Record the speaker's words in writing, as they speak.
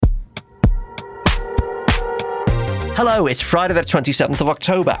Hello, it's Friday the 27th of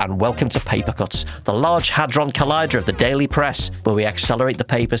October and welcome to Paper Cuts, the Large Hadron Collider of the Daily Press, where we accelerate the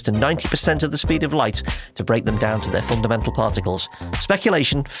papers to 90% of the speed of light to break them down to their fundamental particles.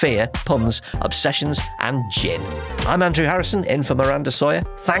 Speculation, fear, puns, obsessions and gin. I'm Andrew Harrison, in for Miranda Sawyer.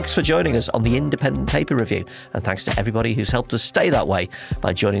 Thanks for joining us on the Independent Paper Review, and thanks to everybody who's helped us stay that way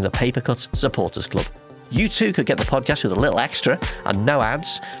by joining the Paper Cuts Supporters Club. You too could get the podcast with a little extra and no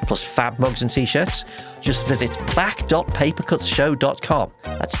ads, plus fab mugs and t-shirts. Just visit back.papercutsshow.com.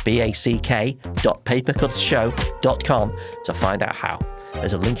 That's back.papercutsshow.com to find out how.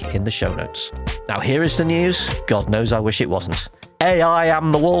 There's a link in the show notes. Now here is the news. God knows I wish it wasn't. I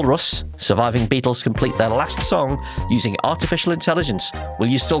Am the Walrus. Surviving Beatles complete their last song using artificial intelligence. Will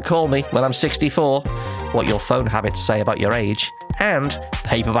you still call me when I'm 64? What your phone habits say about your age. And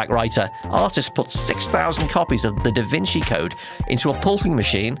paperback writer. Artist puts 6,000 copies of the Da Vinci Code into a pulping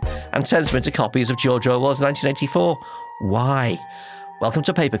machine and turns them into copies of George Orwell's 1984. Why? Welcome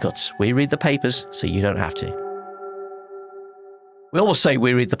to Paper Cuts. We read the papers so you don't have to. We always say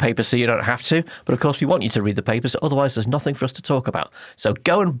we read the papers so you don't have to, but of course we want you to read the papers, otherwise there's nothing for us to talk about. So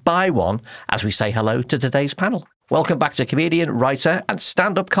go and buy one as we say hello to today's panel. Welcome back to comedian, writer and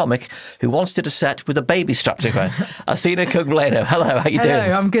stand-up comic who once did a set with a baby strapped to her, Athena Cugbleno. Hello, how you doing?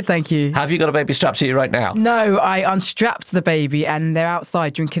 Hello, I'm good, thank you. Have you got a baby strapped to you right now? No, I unstrapped the baby and they're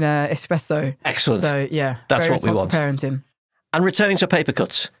outside drinking an espresso. Excellent. So yeah, that's very what we want. Parenting. And returning to Paper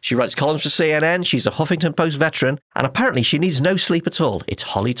Cuts, she writes columns for CNN, she's a Huffington Post veteran, and apparently she needs no sleep at all. It's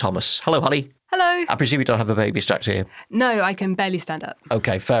Holly Thomas. Hello, Holly. Hello. I presume you don't have a baby strapped to you? No, I can barely stand up.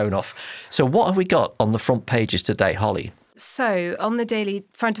 Okay, fair enough. So what have we got on the front pages today, Holly? So on the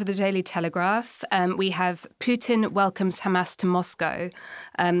front of the Daily Telegraph, we have Putin welcomes Hamas to Moscow.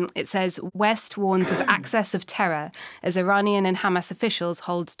 It says West warns of access of terror as Iranian and Hamas officials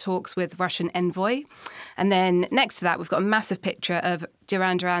hold talks with Russian envoy. And then next to that, we've got a massive picture of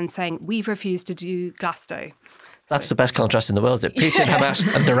Duran Duran saying, we've refused to do Glasto. That's the best contrast in the world, isn't it? Putin, Hamas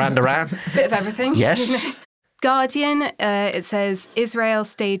and Duran Duran. Bit of everything. Yes. Guardian, it says Israel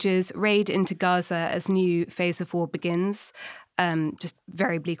stages raid into Gaza as new phase of war begins. Just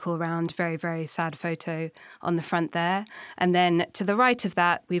very bleak all around, very, very sad photo on the front there. And then to the right of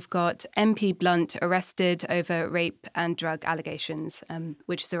that, we've got MP Blunt arrested over rape and drug allegations,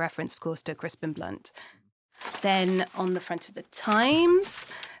 which is a reference, of course, to Crispin Blunt. Then on the front of the Times,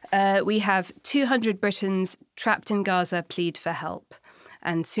 we have 200 Britons trapped in Gaza plead for help.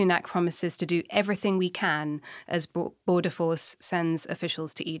 And Sunak promises to do everything we can as Border Force sends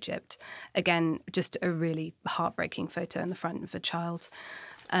officials to Egypt. Again, just a really heartbreaking photo in the front of a child.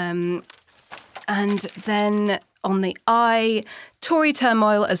 And then on the Eye, Tory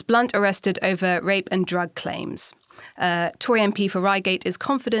turmoil as Blunt arrested over rape and drug claims. Tory MP for Reigate is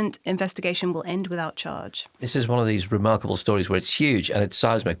confident investigation will end without charge. This is one of these remarkable stories where it's huge and it's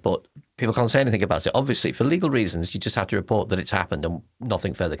seismic, but people can't say anything about it. Obviously, for legal reasons, you just have to report that it's happened and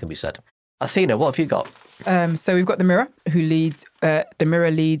nothing further can be said. Athena, what have you got? So we've got The Mirror, who leads. The Mirror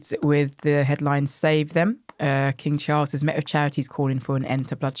leads with the headline "Save Them." King Charles has met with charities calling for an end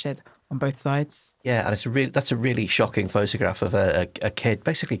to bloodshed on both sides. Yeah, and that's a really shocking photograph of a kid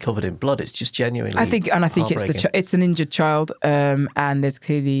basically covered in blood. It's just genuinely. I think it's an injured child, and there's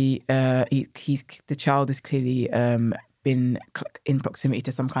clearly the child is clearly been in proximity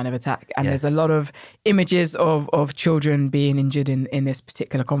to some kind of attack, and there's a lot of images of children being injured in this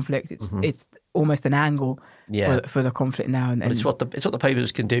particular conflict. It's almost an angle for the conflict now, and it's what the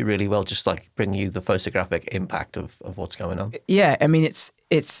papers can do really well, just like bring you the photographic impact of what's going on. Yeah, I mean it's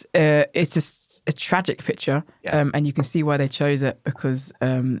a tragic picture, and you can see why they chose it because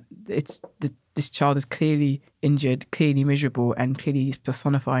this child is clearly injured, clearly miserable, and clearly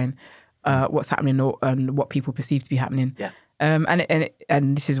personifying what's happening and what people perceive to be happening. Yeah.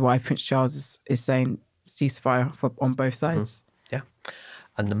 And this is why Prince Charles is saying ceasefire on both sides. Mm-hmm. Yeah.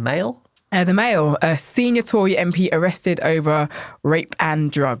 And the Mail? The Mail, a senior Tory MP arrested over rape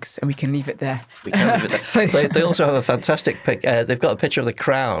and drugs, and we can leave it there. We can leave it there. So, they also have a fantastic pic. They've got a picture of the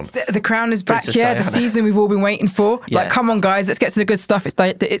Crown. The Crown is back, Princess Diana. The season we've all been waiting for. Yeah. Like, come on, guys, let's get to the good stuff.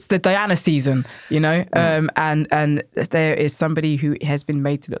 It's the Diana season, you know. And there is somebody who has been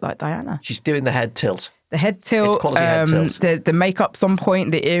made to look like Diana. She's doing the head tilt. The head tilt, it's quality head tilt. The makeup's on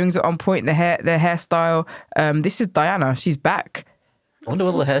point, the earrings are on point, the hairstyle. This is Diana. She's back. I wonder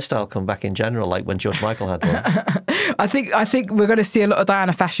will the hairstyle come back in general, like when George Michael had one. I think we're going to see a lot of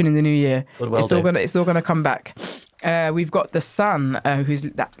Diana fashion in the new year. It's all going to come back. We've got The Sun,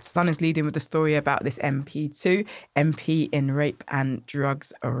 that Sun is leading with the story about this MP in rape and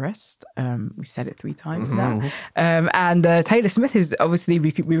drugs arrest. We've said it 3 times now. And Taylor Smith is obviously,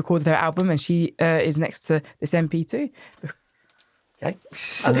 we recorded her album, and she is next to this MP too. Okay.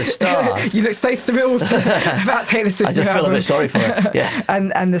 And the Star. You look so thrilled about Taylor Swift's I just feel album. a bit sorry for her. Yeah.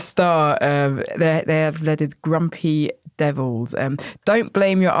 And the Star, they have leaded grumpy devils. Don't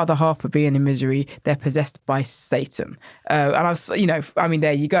blame your other half for being in misery. They're possessed by Satan. And I was,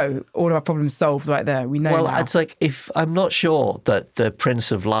 there you go. All of our problems solved right there. We know. Well, now. It's like, if I'm not sure that the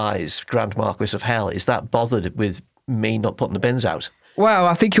Prince of Lies, Grand Marquis of Hell, is that bothered with me not putting the bins out. Well,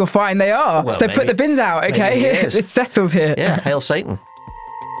 I think you'll find they are. Well, so put the bins out, okay? It's settled here. Yeah, hail Satan.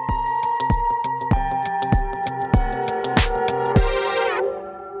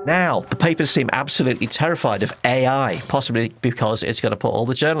 Now, the papers seem absolutely terrified of AI, possibly because it's going to put all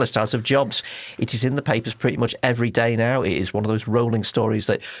the journalists out of jobs. It is in the papers pretty much every day now. It is one of those rolling stories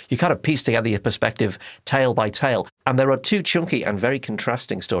that you kind of piece together your perspective tale by tale. And there are 2 chunky and very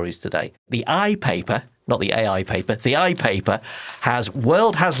contrasting stories today. The I paper, not the AI paper, the I paper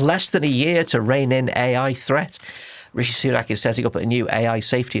world has less than a year to rein in AI threat. Rishi Sunak is setting up a new AI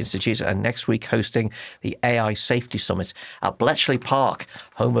safety institute and next week hosting the AI Safety Summit at Bletchley Park,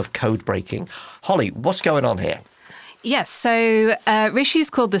 home of code breaking. Holly, what's going on here? Yes, so Rishi's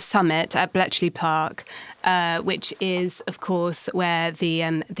called the Summit at Bletchley Park, which is, of course, where the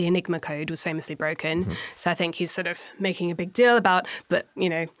Enigma code was famously broken. Mm-hmm. So I think he's sort of making a big deal about, but,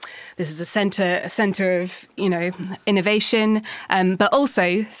 this is a center of, innovation. But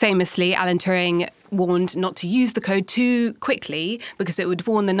also, famously, Alan Turing warned not to use the code too quickly because it would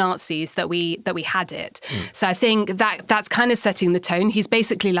warn the Nazis that we had it. So I think that's kind of setting the tone. He's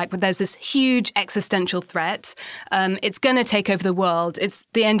basically like, there's this huge existential threat. It's going to take over the world. It's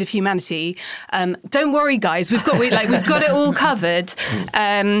the end of humanity. Don't worry, guys. We've got it all covered.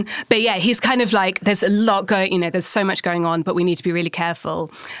 But yeah, he's kind of like, there's a lot going. There's so much going on, but we need to be really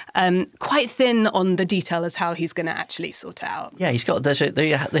careful. Quite thin on the detail as how he's going to actually sort it out. Yeah, he's got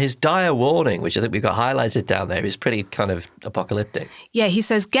his dire warning, which I think we've got highlighted down there, is pretty kind of apocalyptic. Yeah, he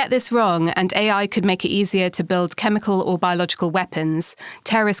says, get this wrong, and AI could make it easier to build chemical or biological weapons.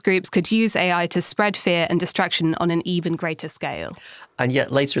 Terrorist groups could use AI to spread fear and destruction on an even greater scale. And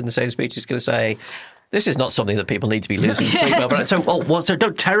yet later in the same speech, he's going to say, this is not something that people need to be losing sleep over. So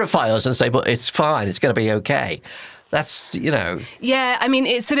don't terrify us and say, but it's fine, it's going to be okay. That's, Yeah, I mean,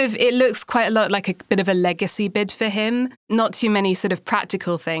 it looks quite a lot like a bit of a legacy bid for him. Not too many sort of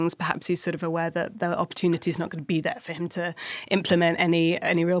practical things. Perhaps he's sort of aware that the opportunity is not going to be there for him to implement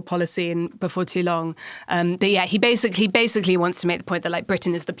any real policy before too long. But yeah, he basically wants to make the point that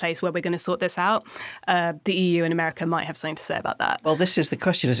Britain is the place where we're going to sort this out. The EU and America might have something to say about that. Well, this is the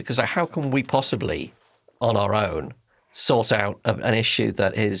question, is it? Because how can we possibly, on our own, sort out an issue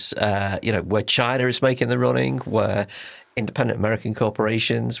that is, where China is making the running, where independent American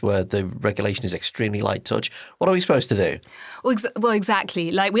corporations, where the regulation is extremely light touch? What are we supposed to do? Well,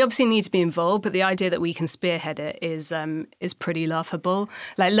 exactly. We obviously need to be involved, but the idea that we can spearhead it is pretty laughable.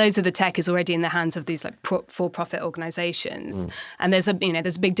 Loads of the tech is already in the hands of these for-profit organizations, and there's a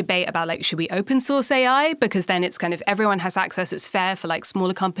big debate about should we open source AI, because then it's kind of everyone has access. It's fair for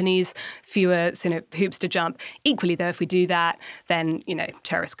smaller companies, fewer hoops to jump. Equally, though, if we do that, then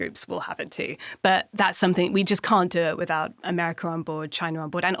terrorist groups will have it too. But that's something we just can't do it without America on board, China on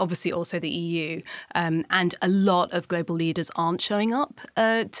board, and obviously also the EU. And a lot of global leaders aren't showing up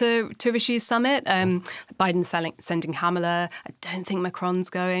to Rishi's summit. Biden's sending Kamala. I don't think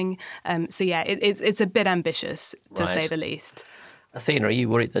Macron's going. So yeah, it's a bit ambitious, to say the least. Athena, are you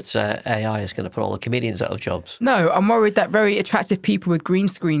worried that AI is going to put all the comedians out of jobs? No, I'm worried that very attractive people with green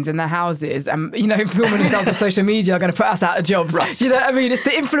screens in their houses and, filming themselves on social media are going to put us out of jobs. Right. You know what I mean? It's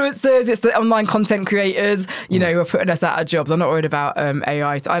the influencers, it's the online content creators, who are putting us out of jobs. I'm not worried about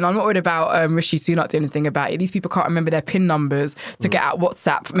AI. And I'm not worried about Rishi Sunak doing anything about it. These people can't remember their PIN numbers to get out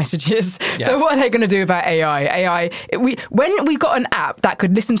WhatsApp messages. Yeah. So what are they going to do about AI? When we got an app that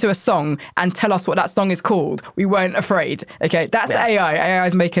could listen to a song and tell us what that song is called, we weren't afraid. Okay, that's AI. AI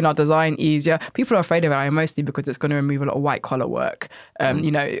is making our design easier. People are afraid of AI mostly because it's going to remove a lot of white collar work.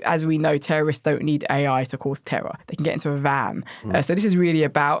 As we know, terrorists don't need AI to cause terror. They can get into a van. So this is really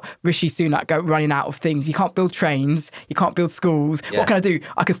about Rishi Sunak running out of things. You can't build trains. You can't build schools. Yeah. What can I do?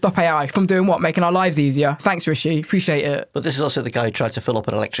 I can stop AI from doing what? Making our lives easier. Thanks, Rishi. Appreciate it. But this is also the guy who tried to fill up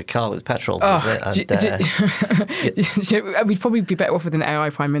an electric car with petrol. We'd probably be better off with an AI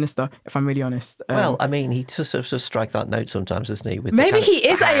prime minister, if I'm really honest. Well, I mean, he sort of strike that note sometimes, doesn't he? With Maybe he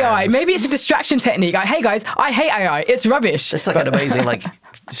is AI. Maybe it's a distraction technique. Like, hey guys, I hate AI. It's rubbish. It's like an amazing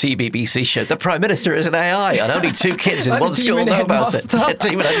CBBC show. The Prime Minister is an AI, and only 2 kids in one school know about it.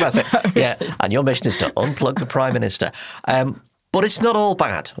 Demon headmaster. Yeah, and your mission is to unplug the Prime Minister. But it's not all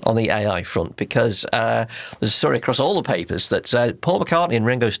bad on the AI front, because there's a story across all the papers that Paul McCartney and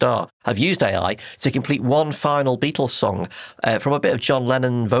Ringo Starr have used AI to complete one final Beatles song from a bit of John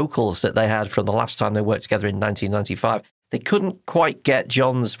Lennon vocals that they had from the last time they worked together in 1995. They couldn't quite get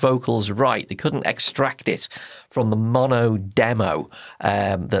John's vocals right. They couldn't extract it from the mono demo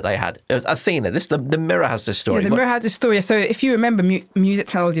that they had. Athena, the Mirror has this story. Yeah, the Mirror has this story. So if you remember music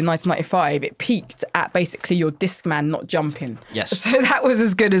technology in 1995, it peaked at basically your Discman not jumping. Yes. So that was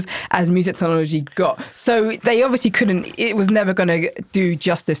as good as music technology got. So they obviously couldn't, it was never going to do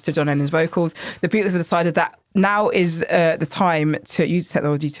justice to John Lennon's vocals. The Beatles have decided that now is the time to use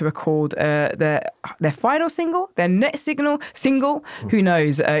technology to record their final single, their next single. Who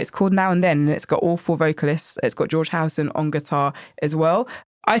knows? It's called Now and Then, and it's got all 4 vocalists. It's got George Harrison on guitar as well.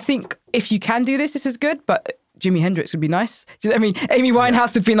 I think if you can do this is good, but Jimi Hendrix would be nice. Do you know what I mean? Amy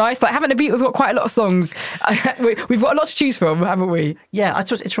Winehouse would be nice. Like, haven't the Beatles got quite a lot of songs? We've got a lot to choose from, haven't we? Yeah, I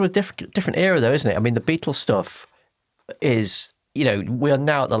suppose it's from a different era, though, isn't it? I mean, the Beatles stuff is, we are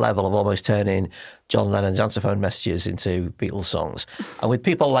now at the level of almost turning John Lennon's answer phone messages into Beatles songs. And with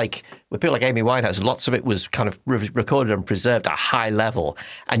people like Amy Winehouse, lots of it was kind of recorded and preserved at a high level.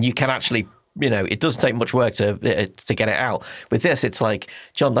 And you can actually, it doesn't take much work to get it out. With this, it's like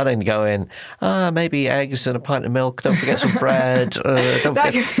John Lennon going, maybe eggs and a pint of milk. Don't forget some bread.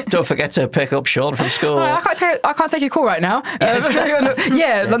 Don't forget to pick up Sean from school. I can't take your call right now. Bring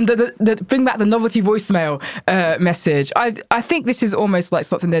back the novelty voicemail message. I think this is almost like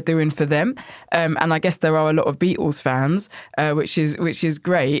something they're doing for them. And I guess there are a lot of Beatles fans, which is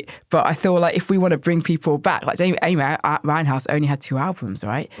great. But I feel like if we want to bring people back, like Amy Winehouse only had 2 albums,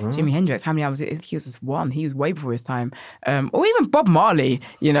 right? Jimi Hendrix, how many albums? He was just 1. He was way before his time. Or even Bob Marley,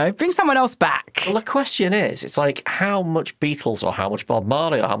 bring someone else back. Well, the question is, it's like, how much Beatles or how much Bob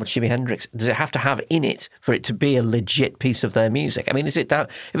Marley or how much Jimi Hendrix does it have to have in it for it to be a legit piece of their music? I mean, is it down?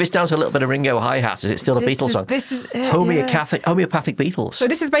 If it's down to a little bit of Ringo hi-hats, is it still a Beatles song? This is homeopathic Beatles. So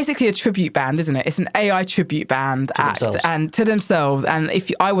this is basically a tribute band, isn't it? It's an AI tribute band and to themselves. And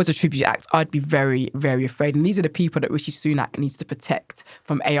if I was a tribute act, I'd be very, very afraid. And these are the people that Rishi Sunak needs to protect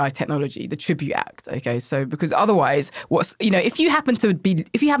from AI technology. The tribute act, okay? So because otherwise, if you happen to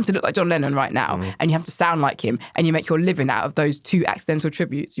look like John Lennon right now and you happen to sound like him and you make your living out of those 2 accidental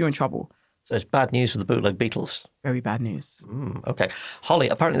tributes, you're in trouble. So it's bad news for the bootleg Beatles. Very bad news. Okay. Holly,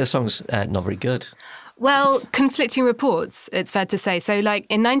 apparently the song's not very good. Well, conflicting reports, it's fair to say. So, in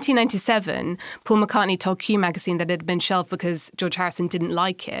 1997, Paul McCartney told Q magazine that it had been shelved because George Harrison didn't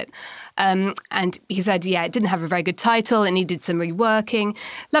like it. And he said, it didn't have a very good title. It needed some reworking.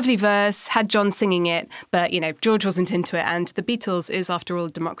 Lovely verse, had John singing it. But, George wasn't into it. And the Beatles is, after all,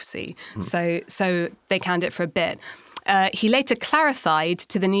 a democracy. So they canned it for a bit. He later clarified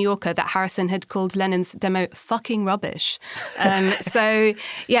to The New Yorker that Harrison had called Lennon's demo fucking rubbish.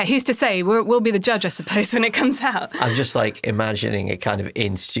 Who's to say? We'll be the judge, I suppose, when it comes out. I'm just imagining a kind of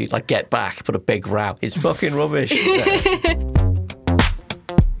institute, like Get Back, put a big row. It's fucking rubbish.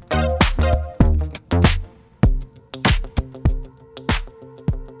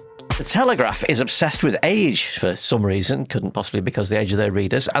 The Telegraph is obsessed with age for some reason, couldn't possibly be because of the age of their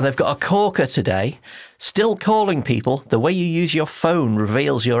readers, and they've got a corker today. Still calling people, the way you use your phone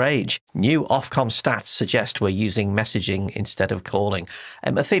reveals your age. New Ofcom stats suggest we're using messaging instead of calling.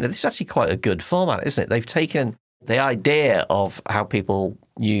 Athena, this is actually quite a good format, isn't it? They've taken the idea of how people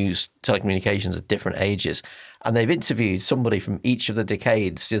use telecommunications at different ages, and they've interviewed somebody from each of the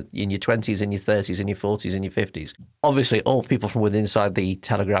decades in your 20s, in your 30s, in your 40s, in your 50s. Obviously, all people from within inside the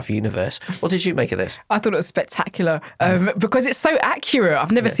Telegraph universe. What did you make of this? I thought it was spectacular because it's so accurate.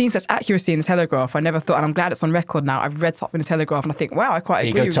 I've never seen such accuracy in the Telegraph. I never thought, and I'm glad it's on record now. I've read something in the Telegraph and I think, wow, I quite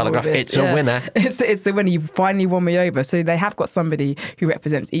agree with Telegraph. All of this. It's a winner. It's a winner. You finally won me over. So they have got somebody who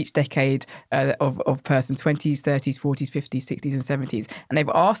represents each decade of person, 20s, 30s, 40s, 50s, 60s and 70s. And they've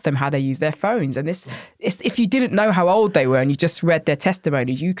asked them how they use their phones. And if you didn't know how old they were and you just read their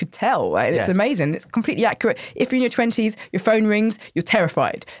testimonies, you could tell. Right? It's amazing. It's completely accurate. If you're in your 20s, your phone rings, you're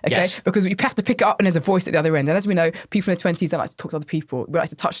terrified, okay? Yes. Because you have to pick it up and there's a voice at the other end. And as we know, people in their 20s don't like to talk to other people. We like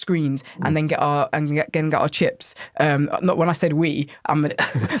to touch screens and then get our chips. Not when I said we, my inner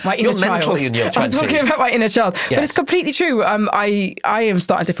You're child. Mentally in your 20s. I'm talking about my inner child. Yes. But it's completely true. I am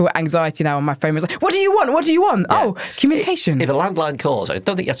starting to feel anxiety now on my phone. It's like, what do you want? What do you want? Yeah. Oh, communication. If a landline calls, I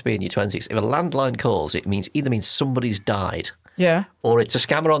don't think you have to be in your 20s. If a landline calls, it either means somebody's died Yeah. Or it's a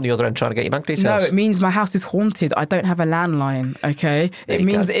scammer on the other end trying to get your bank details. No, it means my house is haunted. I don't have a landline. Okay, it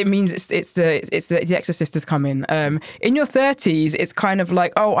means it's the exorcist has come in. In your 30s, it's kind of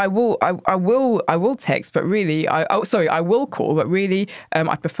like, oh, I will text, but really, I will call, but really,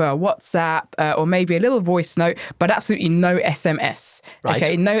 I prefer WhatsApp or maybe a little voice note, but absolutely no SMS. Right.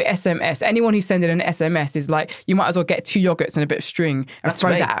 Okay, no SMS. Anyone who's sending an SMS is like, you might as well get 2 yogurts and a bit of string and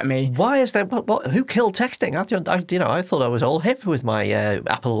throw that at me. Why is that? Who killed texting? I thought I was all hip with my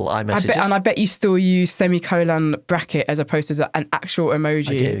Apple iMessages. I bet you still use semicolon bracket as opposed to an actual emoji.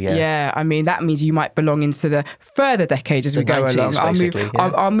 I do, yeah. Yeah, I mean, that means you might belong into the further decades as we go 90s,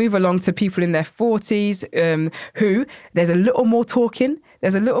 along. I'll move along to people in their 40s who there's a little more talking.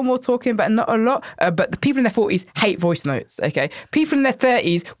 There's a little more talking, but not a lot. But the people in their 40s hate voice notes, okay? People in their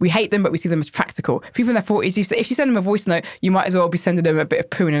 30s, we hate them, but we see them as practical. People in their 40s, if you send them a voice note, you might as well be sending them a bit of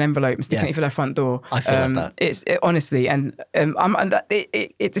poo in an envelope and sticking it for their front door. I feel like that. Honestly, and I'm in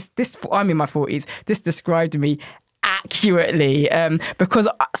my 40s. This described me accurately because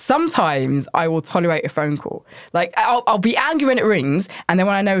sometimes I will tolerate a phone call. Like I'll be angry when it rings, and then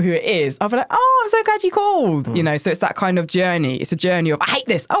when I know who it is, I'll be like, oh, I'm so glad you called. You know, so it's that kind of journey. It's a journey of I hate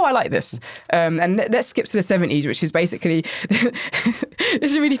this, oh, I like this. And let's skip to the 70s, which is basically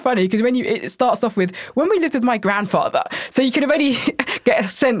this is really funny because it starts off with when we lived with my grandfather, so you can already get a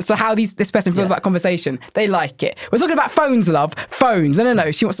sense of how this person feels about conversation. They like it. We're talking about phones, love, phones.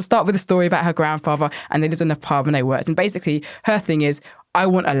 No, she wants to start with a story about her grandfather, and they lived in a pub and they worked. And basically, her thing is, I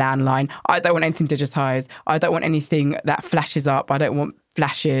want a landline. I don't want anything digitized. I don't want anything that flashes up. I don't want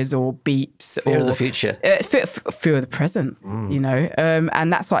flashes or beeps. Fear of the future. Fear of the present, you know.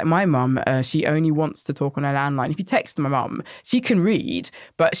 And that's like my mum. She only wants to talk on her landline. If you text my mum, she can read,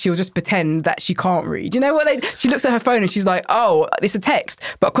 but she'll just pretend that she can't read. You know what? She looks at her phone and she's like, oh, it's a text.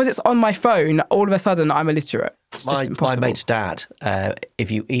 But because it's on my phone, all of a sudden I'm illiterate. It's just impossible. My mate's dad, if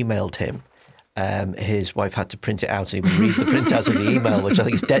you emailed him, his wife had to print it out and he would read the printout of the email, which I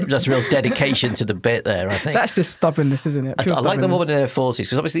think is that's real dedication to the bit there, I think. That's just stubbornness, isn't it? I like the woman in her 40s,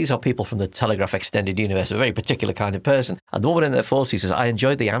 because obviously these are people from the Telegraph Extended Universe, a very particular kind of person. And the woman in their 40s says, I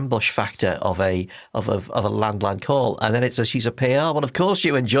enjoyed the ambush factor of a landline call. And then it says she's a PR. Well, of course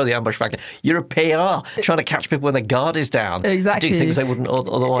you enjoy the ambush factor. You're a PR, trying to catch people when their guard is down. Exactly. To do things they wouldn't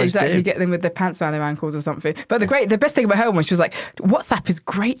otherwise do. Exactly, get them with their pants around their ankles or something. But the best thing about her one, she was like, WhatsApp is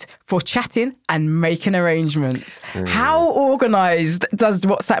great for chatting and making arrangements. How organised does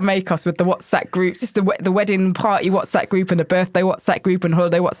WhatsApp make us with the WhatsApp groups? It's the wedding party WhatsApp group and the birthday WhatsApp group and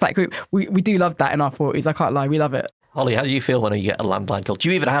holiday WhatsApp group. We do love that in our 40s. I can't lie, we love it. Holly, how do you feel when you get a landline call? Do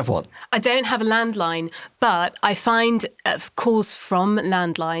you even have one? I don't have a landline, but I find calls from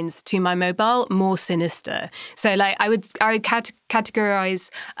landlines to my mobile more sinister. So, like, I would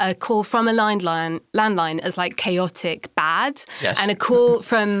categorize a call from a landline as like chaotic bad, yes. And a call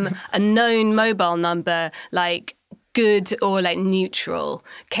from a known mobile number like good or like neutral,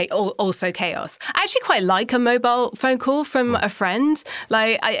 also chaos. I actually quite like a mobile phone call from a friend.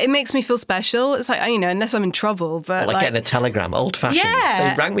 Like, it makes me feel special. It's like, unless I'm in trouble. But like getting a telegram, old-fashioned.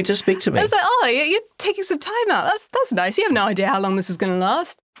 Yeah. They rang me to speak to me. It's like, oh, you're taking some time out. That's nice. You have no idea how long this is going to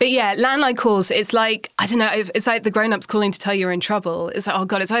last. But yeah, landline calls, it's like, I don't know, it's like the grown-ups calling to tell you're in trouble. It's like, oh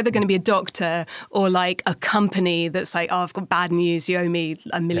God, it's either going to be a doctor or like a company that's like, oh, I've got bad news. You owe me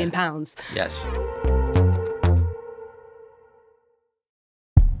 £1 million. Yes.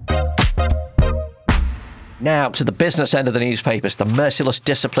 Now, to the business end of the newspapers, the merciless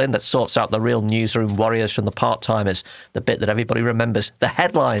discipline that sorts out the real newsroom warriors from the part-timers, the bit that everybody remembers, the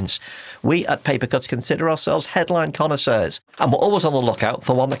headlines. We at Papercuts consider ourselves headline connoisseurs, and we're always on the lookout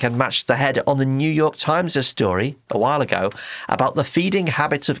for one that can match the head on the New York Times' story a while ago about the feeding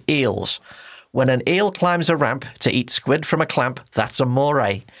habits of eels. When an eel climbs a ramp to eat squid from a clamp, that's a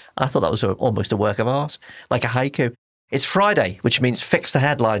moray. I thought that was almost a work of art, like a haiku. It's Friday, which means Fix the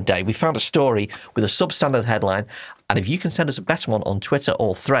Headline Day. We found a story with a substandard headline, and if you can send us a better one on Twitter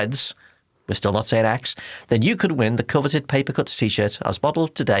or Threads, we're still not saying X, then you could win the coveted Papercuts t-shirt as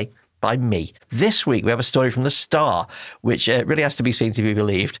modelled today by me. This week we have a story from The Star, which really has to be seen to be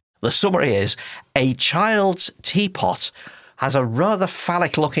believed. The summary is, a child's teapot has a rather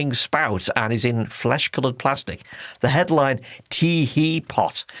phallic-looking spout and is in flesh-coloured plastic. The headline, Tee-hee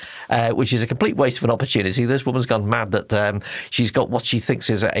pot, which is a complete waste of an opportunity. This woman's gone mad that she's got what she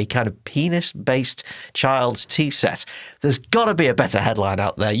thinks is a kind of penis-based child's tea set. There's got to be a better headline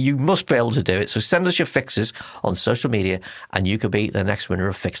out there. You must be able to do it. So send us your fixes on social media and you could be the next winner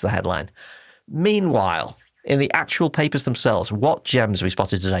of Fix the Headline. Meanwhile, in the actual papers themselves, what gems have we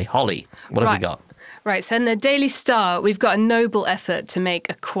spotted today? Holly, what have we got? Right, so in the Daily Star, we've got a noble effort to make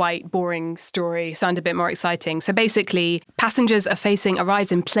a quite boring story sound a bit more exciting. So basically, passengers are facing a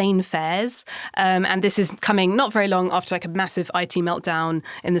rise in plane fares, and this is coming not very long after like a massive IT meltdown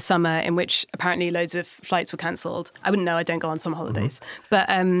in the summer in which apparently loads of flights were cancelled. I wouldn't know, I don't go on summer holidays. But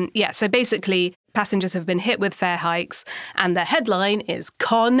so basically, passengers have been hit with fare hikes, and the headline is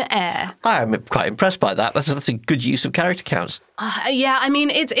Con Air. I'm quite impressed by that. That's a good use of character counts. Yeah, I mean,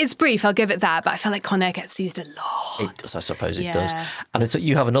 it's brief, I'll give it that, but I feel like Con Air gets used a lot. It does, I suppose it does. And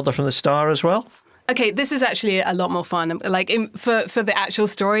you have another from the Star as well? Okay, this is actually a lot more fun. Like for the actual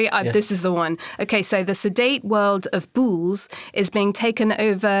story, this is the one. Okay, so the sedate world of bools is being taken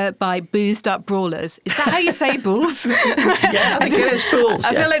over by boozed up brawlers. Is that how you say bools? Yeah, I think it is bools.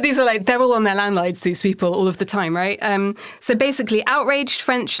 I feel like these are they're all on their landlines, these people, all of the time, right? So basically, outraged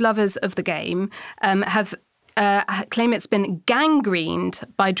French lovers of the game have claim it's been gangrened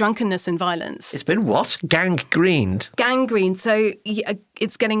by drunkenness and violence. It's been what? Gangrened? Gangrened. So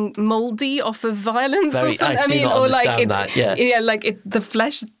it's getting mouldy off of violence or something. I do not understand that. Yeah, the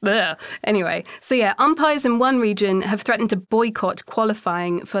flesh. Ugh. Anyway, so yeah, umpires in one region have threatened to boycott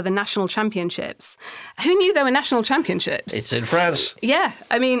qualifying for the national championships. Who knew there were national championships? It's in France. Yeah,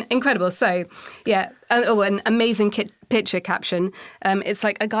 I mean, incredible. So yeah, an amazing picture caption. It's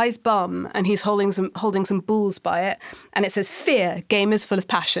like a guy's bum and he's holding some balls by it, and it says, "Fear, game is full of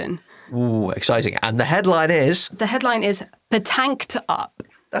passion." Ooh, exciting. And the headline is? The headline is "Petanked up."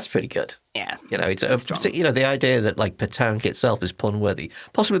 That's pretty good. Yeah. It's the idea that petanque itself is pun-worthy.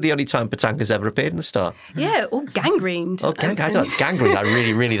 Possibly the only time petanque has ever appeared in the Star. Yeah, or gangrened. Oh, gangrened, I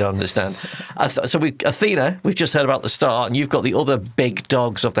really, really don't understand. Athena, we've just heard about the Star, and you've got the other big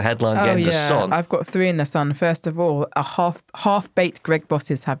dogs of the headline getting the Sun. I've got three in the Sun. First of all, half-baked Greg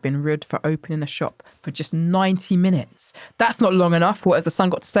bosses have been rude for opening a shop for just 90 minutes. That's not long enough. What has the Sun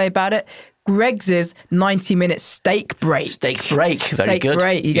got to say about it? Greg's 90-minute steak break. Steak break, very good. Steak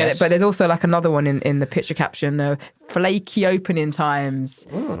break, you get it. But there's also another one in the picture caption, flaky opening times.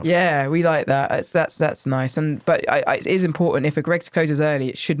 Oh. Yeah, we like that. That's nice. But it is important. If a Greg's closes early,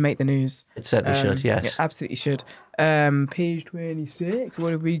 it should make the news. It certainly should, yes. It absolutely should. Page 26,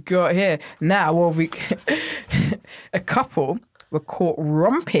 what have we got here? Now, what have we... A couple were caught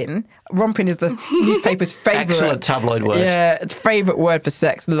romping. Romping is the newspaper's favourite. Excellent tabloid word. Yeah, it's favourite word for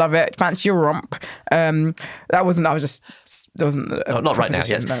sex. Love it. Fancy your romp. That wasn't. Not right now.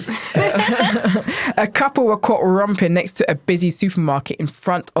 Yes. A couple were caught romping next to a busy supermarket in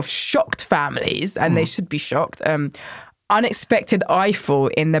front of shocked families, and they should be shocked. Unexpected Eiffel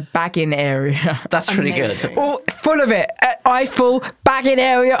in the bagging area. That's pretty good. Full of it. Eiffel, bagging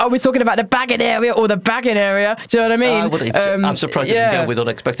area. Are we talking about the bagging area or the bagging area? Do you know what I mean? I'm surprised they didn't go with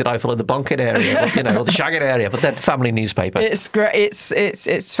Unexpected Eiffel in the bunking area, or the shagging area, but then family newspaper. It's great.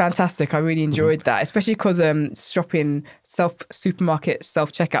 It's fantastic. I really enjoyed that, especially because shopping supermarket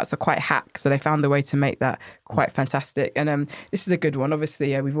self-checkouts are quite hack, so they found a way to make that quite fantastic. And this is a good one.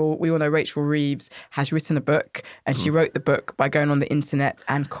 Obviously, we all know Rachel Reeves has written a book, and she wrote the book by going on the internet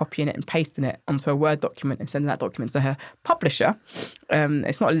and copying it and pasting it onto a Word document and sending that document to her publisher.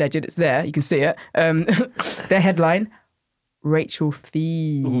 It's not alleged, it's there, you can see it. Their headline, Rachel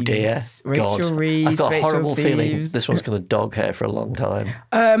Thieves. Oh dear. Rachel Reeves. I've got a horrible feeling Thieves. this one's going to dog her for a long time.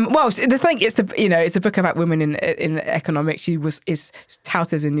 Well, the thing it's a book about women in economics. She is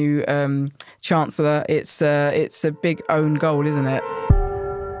touted as a new chancellor. It's a big own goal, isn't it?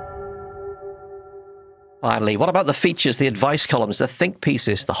 Finally, what about the features, the advice columns, the think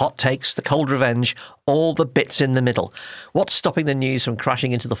pieces, the hot takes, the cold revenge, all the bits in the middle? What's stopping the news from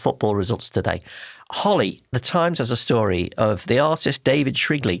crashing into the football results today? Holly, the Times has a story of the artist David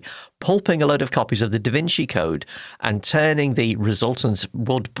Shrigley pulping a load of copies of the Da Vinci Code and turning the resultant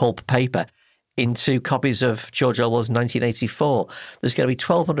wood pulp paper into copies of George Orwell's 1984. There's going to be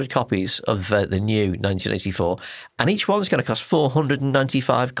 1,200 copies of the new 1984, and each one's going to cost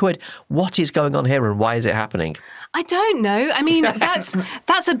 495 quid. What is going on here, and why is it happening? I don't know. I mean,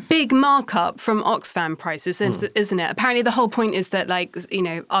 that's a big markup from Oxfam prices, isn't it? Apparently, the whole point is that,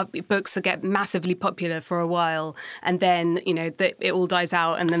 our books get massively popular for a while, and then, it all dies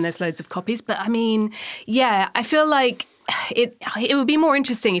out, and then there's loads of copies. But I mean, yeah, I feel like it would be more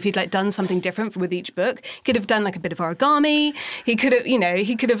interesting if he'd done something different with each book. He could have done a bit of origami. He could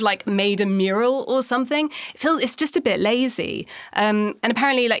have made a mural or something. It's just a bit lazy. And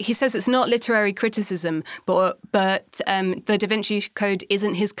apparently, he says it's not literary criticism, but the Da Vinci Code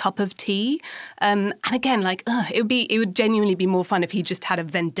isn't his cup of tea. And again, it would genuinely be more fun if he just had a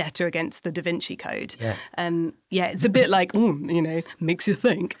vendetta against the Da Vinci Code. Yeah. It's a bit makes you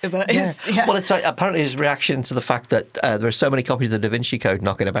think. But Well, it's apparently his reaction to the fact that there are so many copies of the Da Vinci Code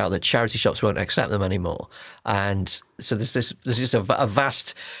knocking about that charity shops won't accept them anymore. And so there's just a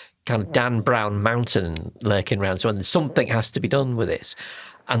vast kind of Dan Brown mountain lurking around. So something has to be done with this.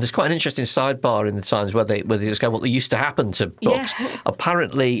 And there's quite an interesting sidebar in the Times where they just go, well, they used to happen to books. Yeah.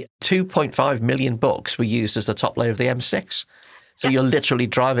 Apparently, 2.5 million books were used as the top layer of the M6. So you're literally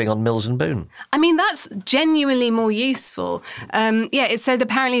driving on Mills and Boon. I mean, that's genuinely more useful. It said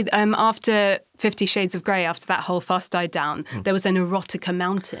apparently after 50 Shades of Grey, after that whole fuss died down, there was an erotica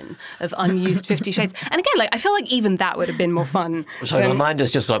mountain of unused 50 Shades. And again, I feel like even that would have been more fun. So my mind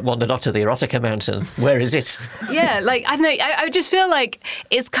has just wandered off to the erotica mountain. Where is it? Yeah, I don't know. I just feel like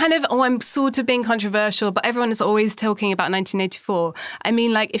it's kind of, I'm sort of being controversial, but everyone is always talking about 1984. I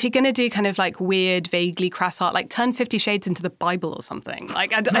mean, if you're going to do kind of weird, vaguely crass art, turn 50 Shades into the Bible or something. I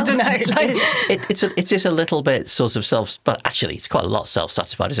don't know. It is a little bit sort of but actually it's quite a lot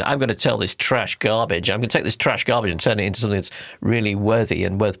self-satisfied, isn't it? I'm going to tell this trash garbage. I'm going to take this trash garbage and turn it into something that's really worthy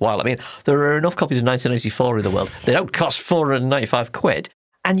and worthwhile. I mean, there are enough copies of 1984 in the world. They don't cost 495 quid.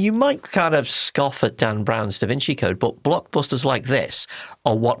 And you might kind of scoff at Dan Brown's Da Vinci Code, but blockbusters like this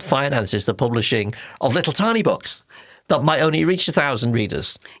are what finances the publishing of little tiny books that might only reach 1,000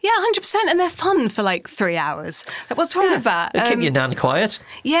 readers. Yeah, 100%. And they're fun for 3 hours. What's wrong with that? Keep your nan quiet.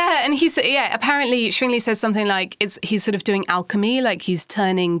 Yeah, and apparently Shringley says something he's sort of doing alchemy, he's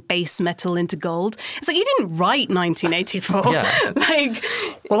turning base metal into gold. It's you didn't write 1984. Yeah.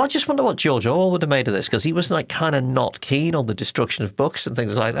 Well, I just wonder what George Orwell would have made of this, because he was kind of not keen on the destruction of books and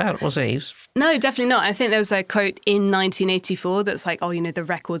things like that, was he? No, definitely not. I think there was a quote in 1984 that's the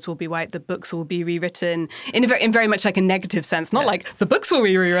records will be wiped, the books will be rewritten in very much a negative sense, not the books will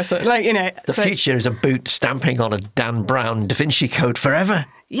be rewritten. The future is a boot stamping on a Dan Brown Da Vinci Code forever.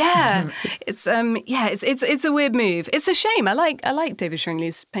 Yeah, it's a weird move. It's a shame. I like David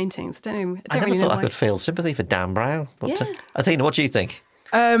Shringley's paintings. I never thought I could feel sympathy for Dan Brown. But, Athena, what do you think?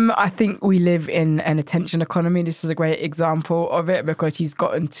 I think we live in an attention economy. This is a great example of it because he's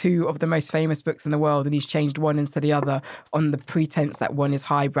gotten two of the most famous books in the world and he's changed one into the other on the pretense that one is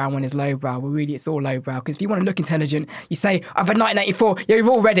highbrow, one is lowbrow. Well, really, it's all lowbrow. Because if you want to look intelligent, you say, I've had 1984. Yeah, you've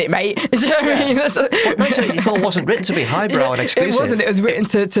all read it, mate. Do you know what I mean? 1984 wasn't written to be highbrow and exclusive. It wasn't. It was written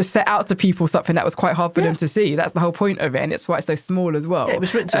to set out to people something that was quite hard for them to see. That's the whole point of it. And it's why it's so small as well. Yeah, it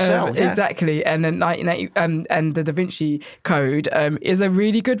was written to sell. Yeah. Exactly. And then and the Da Vinci Code is a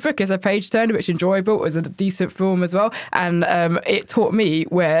really good book. It's a page turner, which enjoyable. It was a decent film as well. And it taught me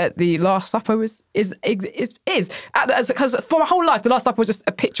where the Last Supper is. Because for my whole life, the Last Supper was just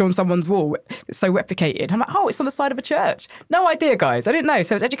a picture on someone's wall. It's so replicated. I'm like, oh, it's on the side of a church. No idea, guys. I didn't know.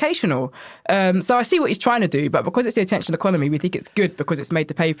 So it's educational. So I see what he's trying to do, but because it's the attention economy, we think it's good because it's made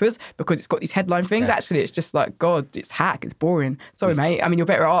the papers, because it's got these headline things. Yeah. Actually, it's just like, God, it's hack. It's boring. Sorry, mate. I mean, you're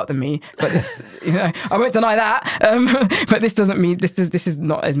better at art than me, but this, I won't deny that. But this doesn't mean this is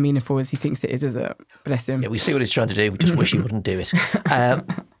not as meaningful as he thinks it is it? Bless him. Yeah, we see what he's trying to do. We just wish he wouldn't do it.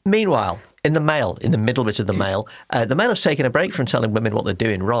 Meanwhile, in the Mail, in the middle bit of the Mail has taken a break from telling women what they're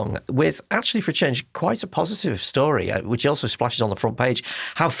doing wrong with, actually, for a change, quite a positive story, which also splashes on the front page,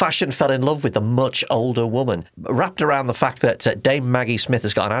 how fashion fell in love with the much older woman, wrapped around the fact that Dame Maggie Smith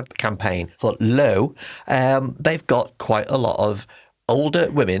has got an ad campaign for Low. They've got quite a lot of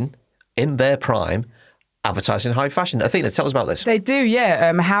older women in their prime advertising high fashion. Athena, tell us about this. They do,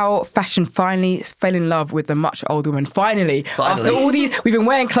 yeah. How fashion finally fell in love with the much older woman. Finally. After all these, we've been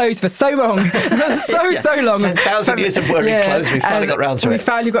wearing clothes for so long. so long. 10,000 years of wearing clothes. We finally got round to it. We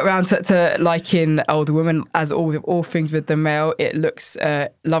finally got round to liking older women. As all things with the Mail, it looks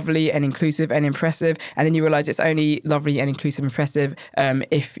lovely and inclusive and impressive. And then you realise it's only lovely and inclusive and impressive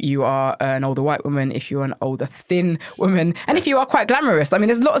if you are an older white woman, if you're an older thin woman, and if you are quite glamorous. I mean,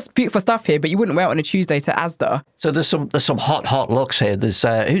 there's lots of beautiful stuff here, but you wouldn't wear it on a Tuesday to Asda. So there's some hot looks here. There's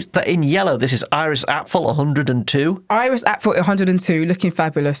who's in yellow. This is Iris Apfel, 102. Iris Apfel, 102, looking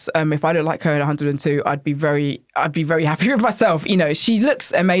fabulous. If I looked like her at 102, I'd be very happy with myself. She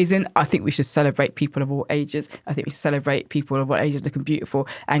looks amazing. I think we should celebrate people of all ages. I think we should celebrate people of all ages looking beautiful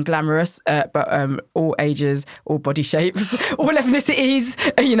and glamorous, but all ages, all body shapes, all ethnicities.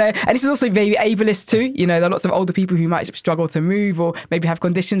 And this is also very ableist too. There are lots of older people who might struggle to move or maybe have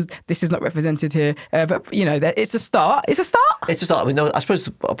conditions. This is not represented here, but it's a start. It's a start. I mean, I suppose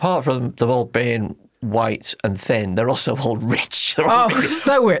apart from them all being white and thin, they're also all rich.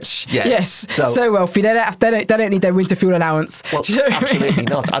 So rich. Yeah. Yes. So wealthy. They don't need their winter fuel allowance. Well, absolutely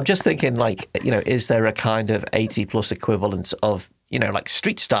not. I'm just thinking, is there a kind of 80 plus equivalent of like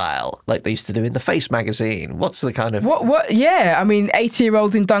street style, like they used to do in the Face magazine? What's the kind of... What? Yeah, I mean,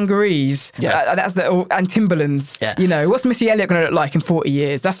 80-year-olds in dungarees. Yeah. And Timberlands. Yeah. What's Missy Elliott going to look like in 40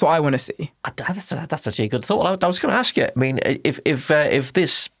 years? That's what I want to see. That's actually a good thought. I was going to ask you. I mean, if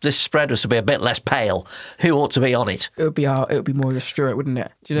this spread was to be a bit less pale, who ought to be on it? It would be Moira Stewart, wouldn't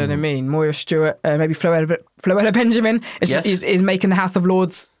it? Do you know what I mean? Moira Stewart, maybe Floella Benjamin is making the House of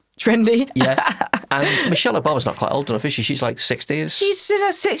Lords trendy. Yeah. And Michelle Obama's not quite old enough, is she? She's like 60s. She's in her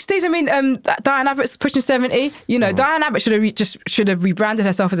 60s. I mean, Diane Abbott's pushing 70. Diane Abbott should have rebranded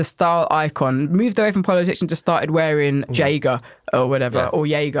herself as a style icon, moved away from politics and just started wearing Jaeger or whatever, or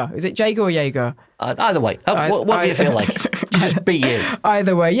Jaeger. Is it Jaeger or Jaeger? Either way. What do you feel like? Just be you.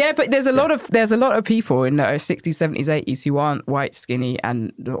 Either way, yeah. But there's a lot of people in their 60s, 70s, 80s who aren't white, skinny,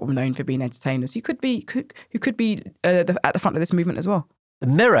 and known for being entertainers. Who could be at the front of this movement as well. The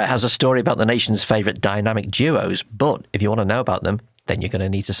Mirror has a story about the nation's favourite dynamic duos, but if you want to know about them, then you're going to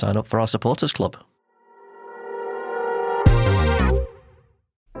need to sign up for our supporters club.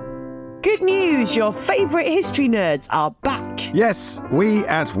 Good news, your favourite history nerds are back. Yes, we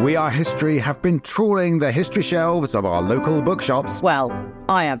at We Are History have been trawling the history shelves of our local bookshops. Well,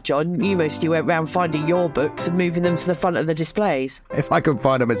 I have, John. You mostly went round finding your books and moving them to the front of the displays. If I can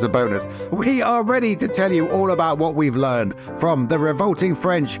find them, it's a bonus. We are ready to tell you all about what we've learned, from the revolting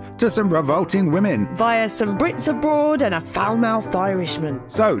French to some revolting women. Via some Brits abroad and a foul-mouthed Irishman.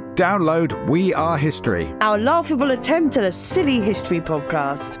 So, download We Are History. Our laughable attempt at a silly history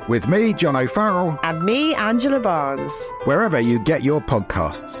podcast. With me, John O'Farrell. And me, Angela Barnes. Wherever you get your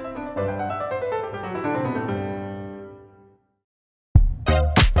podcasts.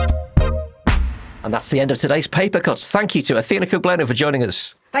 And that's the end of today's Paper Cuts. Thank you to Athena Kubleno for joining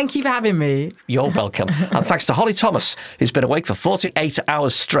us. Thank you for having me. You're welcome. And thanks to Holly Thomas, who's been awake for 48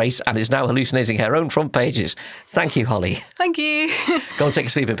 hours straight and is now hallucinating her own front pages. Thank you, Holly. Thank you. Go and take a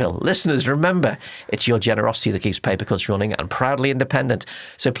sleeping pill. Listeners, remember, it's your generosity that keeps Paper Cuts running and proudly independent.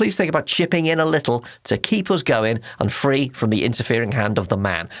 So please think about chipping in a little to keep us going and free from the interfering hand of the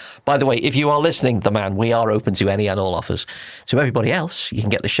man. By the way, if you are listening, the man, we are open to any and all offers. To everybody else, you can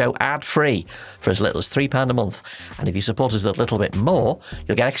get the show ad-free for as little as £3 a month. And if you support us a little bit more,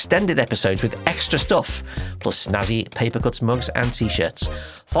 you'll get extended episodes with extra stuff, plus snazzy Paper Cuts mugs and t-shirts.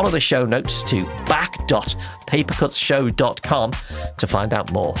 Follow the show notes to back.papercutsshow.com to find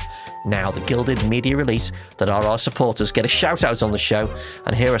out more. Now, the gilded media elite that are our supporters get a shout out on the show,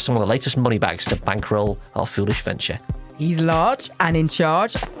 and here are some of the latest money bags to bankroll our foolish venture. He's large and in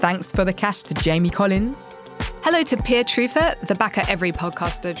charge. Thanks for the cash to Jamie Collins. Hello to Pierre Truffert, the backer every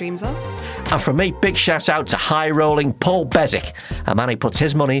podcaster dreams of. And from me, big shout out to high-rolling Paul Bezic, a man who puts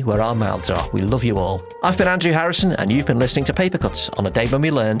his money where our mouths are. We love you all. I've been Andrew Harrison, and you've been listening to Paper Cuts on a day when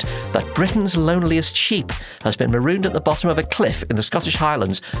we learned that Britain's loneliest sheep has been marooned at the bottom of a cliff in the Scottish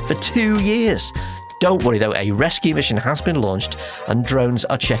Highlands for 2 years. Don't worry though, a rescue mission has been launched and drones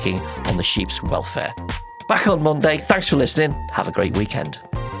are checking on the sheep's welfare. Back on Monday. Thanks for listening. Have a great weekend.